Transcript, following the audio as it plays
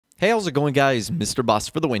Hey, how's it going, guys? Mr. Boss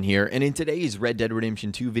for the win here, and in today's Red Dead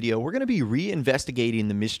Redemption 2 video, we're going to be reinvestigating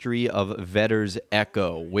the mystery of Vedder's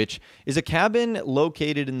Echo, which is a cabin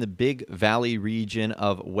located in the Big Valley region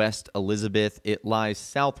of West Elizabeth. It lies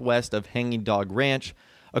southwest of Hanging Dog Ranch,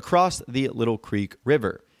 across the Little Creek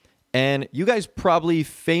River. And you guys probably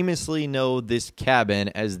famously know this cabin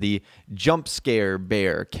as the Jump Scare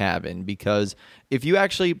Bear cabin, because if you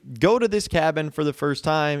actually go to this cabin for the first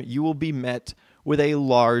time, you will be met with a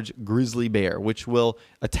large grizzly bear, which will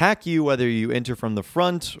attack you whether you enter from the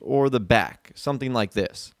front or the back, something like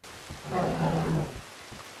this.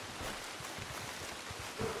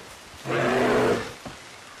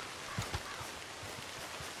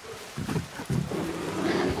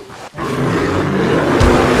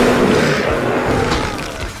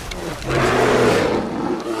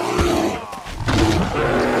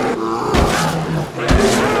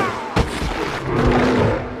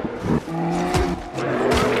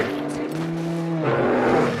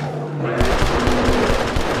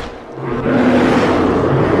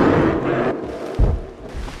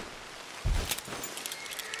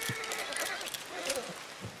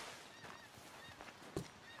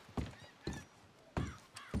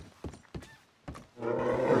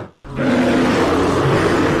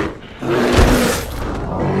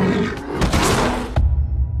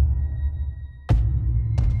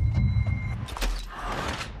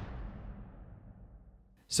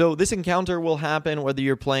 So this encounter will happen whether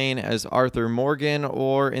you're playing as Arthur Morgan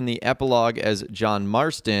or in the epilogue as John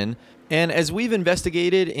Marston. And as we've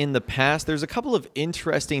investigated in the past, there's a couple of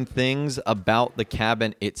interesting things about the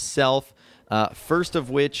cabin itself. First of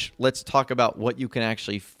which, let's talk about what you can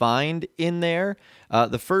actually find in there.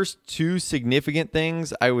 The first two significant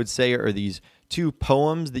things I would say are these two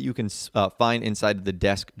poems that you can find inside of the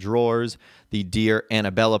desk drawers. The Dear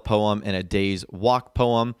Annabella poem and A Day's Walk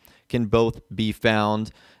poem can both be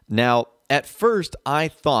found. Now, at first, I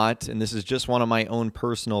thought, and this is just one of my own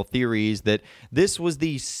personal theories, that this was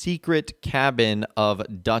the secret cabin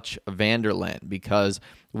of Dutch van der Linde, because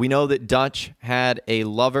we know that Dutch had a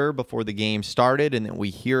lover before the game started, and that we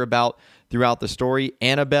hear about throughout the story,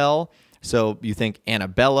 Annabelle. So you think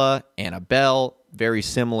Annabella, Annabelle, very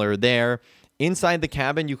similar there. Inside the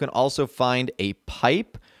cabin, you can also find a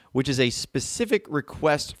pipe, which is a specific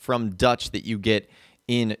request from Dutch that you get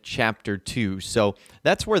in Chapter 2. So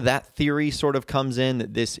that's where that theory sort of comes in,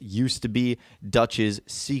 that this used to be Dutch's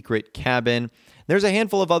secret cabin. There's a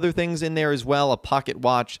handful of other things in there as well, a pocket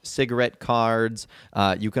watch, cigarette cards.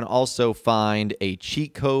 You can also find a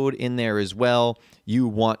cheat code in there as well. You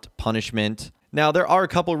want punishment. Now, there are a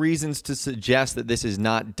couple reasons to suggest that this is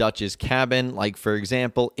not Dutch's cabin. Like, for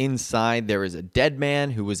example, inside there is a dead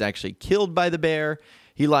man who was actually killed by the bear.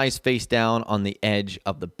 He lies face down on the edge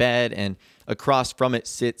of the bed, and across from it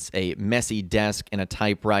sits a messy desk and a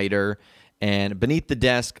typewriter. And beneath the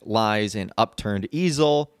desk lies an upturned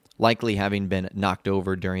easel, likely having been knocked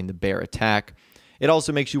over during the bear attack. It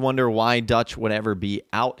also makes you wonder why Dutch would ever be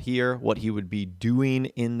out here, what he would be doing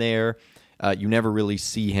in there. You never really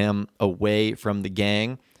see him away from the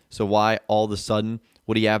gang. So why all of a sudden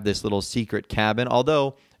would he have this little secret cabin?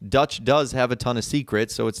 Although Dutch does have a ton of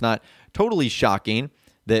secrets, so it's not totally shocking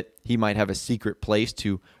that he might have a secret place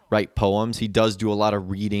to write poems. He does do a lot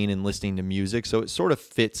of reading and listening to music, so it sort of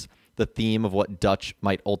fits the theme of what Dutch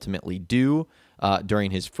might ultimately do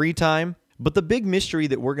during his free time. But the big mystery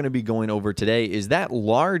that we're going to be going over today is that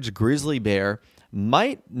large grizzly bear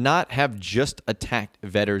might not have just attacked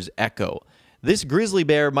Vedder's Echo. This grizzly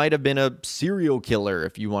bear might have been a serial killer,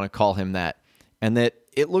 if you want to call him that, and that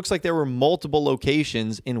it looks like there were multiple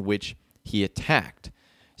locations in which he attacked.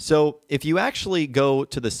 So if you actually go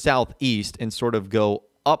to the southeast and sort of go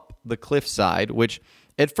up the cliffside, which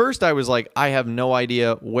at first I was like, I have no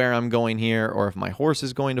idea where I'm going here, or if my horse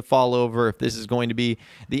is going to fall over, if this is going to be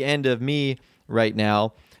the end of me right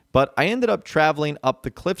now. But I ended up traveling up the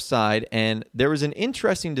cliffside, and there was an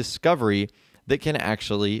interesting discovery that can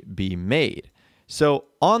actually be made. So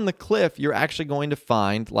on the cliff, you're actually going to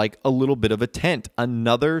find like a little bit of a tent,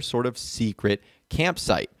 another sort of secret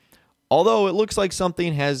campsite. Although it looks like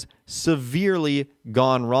something has severely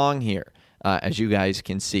gone wrong here, as you guys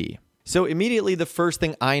can see. So immediately the first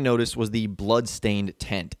thing I noticed was the blood-stained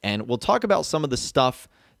tent. And we'll talk about some of the stuff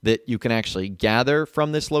that you can actually gather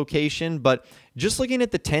from this location. But just looking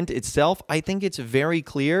at the tent itself, I think it's very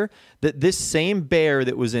clear that this same bear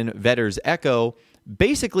that was in Vedder's Echo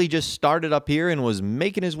basically just started up here and was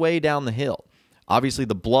making his way down the hill. Obviously,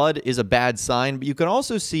 the blood is a bad sign, but you can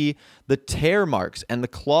also see the tear marks and the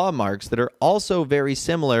claw marks that are also very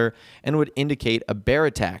similar and would indicate a bear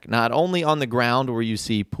attack, not only on the ground where you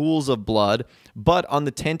see pools of blood, but on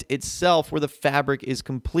the tent itself where the fabric is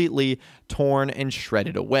completely torn and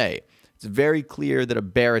shredded away. It's very clear that a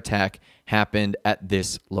bear attack happened at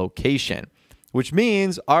this location, which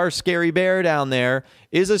means our scary bear down there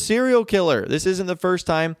is a serial killer. This isn't the first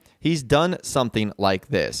time he's done something like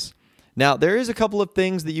this. Now, there is a couple of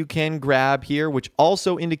things that you can grab here, which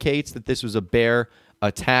also indicates that this was a bear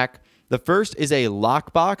attack. The first is a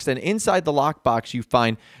lockbox, and inside the lockbox, you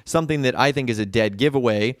find something that I think is a dead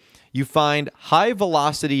giveaway. You find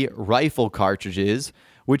high-velocity rifle cartridges,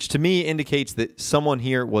 which to me indicates that someone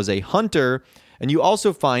here was a hunter, and you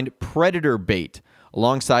also find predator bait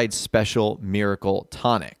alongside special miracle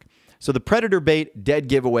tonic. So the predator bait, dead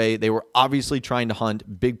giveaway. They were obviously trying to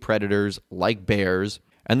hunt big predators like bears.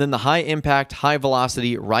 And then the high-impact,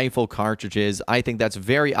 high-velocity rifle cartridges, I think that's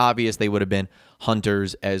very obvious they would have been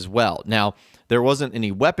hunters as well. Now, there wasn't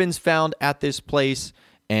any weapons found at this place,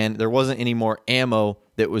 and there wasn't any more ammo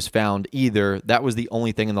that was found either. That was the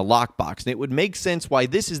only thing in the lockbox. And it would make sense why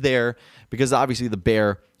this is there, because obviously the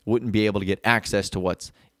bear wouldn't be able to get access to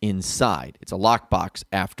what's inside. It's a lockbox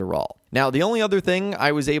after all. Now, the only other thing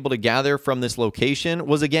I was able to gather from this location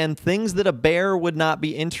was, again, things that a bear would not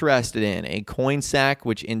be interested in. A coin sack,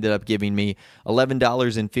 which ended up giving me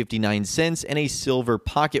 $11.59, and a silver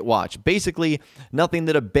pocket watch. Basically, nothing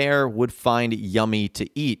that a bear would find yummy to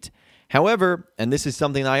eat. However, and this is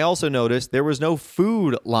something I also noticed, there was no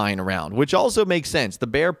food lying around, which also makes sense. The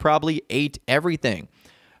bear probably ate everything.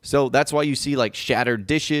 So that's why you see like shattered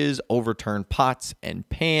dishes, overturned pots and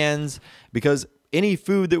pans, because any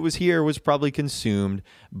food that was here was probably consumed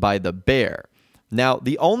by the bear. Now,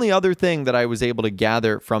 the only other thing that I was able to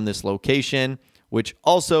gather from this location, which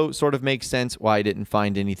also sort of makes sense why I didn't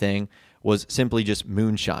find anything, was simply just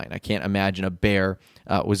moonshine. I can't imagine a bear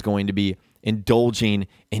was going to be indulging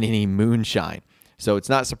in any moonshine. So it's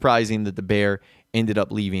not surprising that the bear ended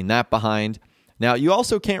up leaving that behind. Now, you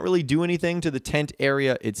also can't really do anything to the tent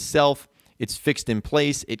area itself. It's fixed in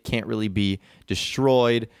place. It can't really be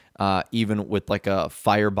destroyed. Even with like a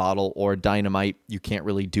fire bottle or dynamite, you can't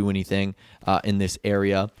really do anything in this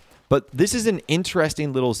area. But this is an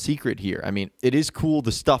interesting little secret here. I mean, it is cool,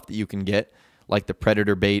 the stuff that you can get, like the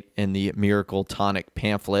predator bait and the miracle tonic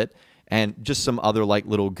pamphlet, and just some other like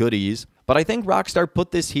little goodies. But I think Rockstar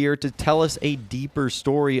put this here to tell us a deeper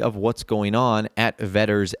story of what's going on at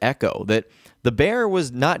Vedder's Echo. That the bear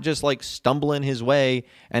was not just like stumbling his way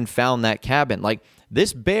and found that cabin. Like,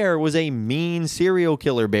 this bear was a mean serial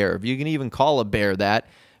killer bear, if you can even call a bear that,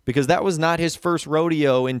 because that was not his first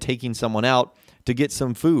rodeo in taking someone out to get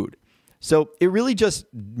some food. So it really just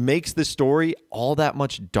makes the story all that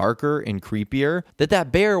much darker and creepier,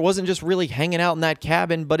 that bear wasn't just really hanging out in that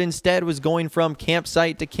cabin, but instead was going from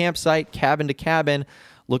campsite to campsite, cabin to cabin,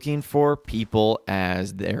 looking for people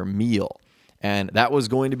as their meal. And that was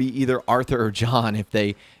going to be either Arthur or John if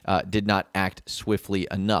they did not act swiftly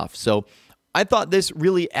enough. So I thought this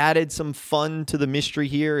really added some fun to the mystery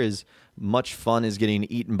here, as much fun as getting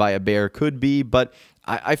eaten by a bear could be. But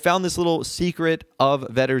I found this little secret of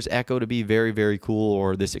Vedder's Echo to be very, very cool,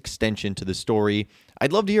 or this extension to the story.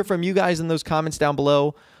 I'd love to hear from you guys in those comments down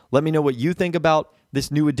below. Let me know what you think about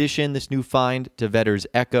this new addition, this new find to Vedder's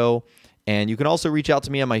Echo. And you can also reach out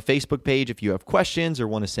to me on my Facebook page if you have questions or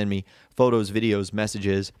want to send me photos, videos,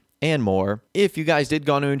 messages, and more. If you guys did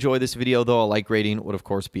go on to enjoy this video, though, a like rating would, of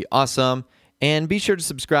course, be awesome. And be sure to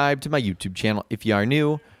subscribe to my YouTube channel if you are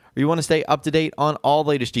new, or you want to stay up to date on all the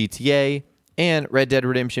latest GTA and Red Dead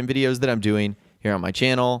Redemption videos that I'm doing here on my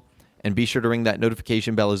channel. And be sure to ring that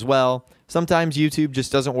notification bell as well. Sometimes YouTube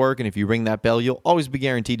just doesn't work, and if you ring that bell, you'll always be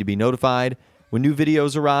guaranteed to be notified when new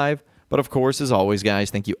videos arrive. But of course, as always,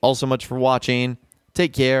 guys, thank you all so much for watching.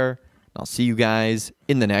 Take care, and I'll see you guys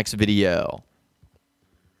in the next video.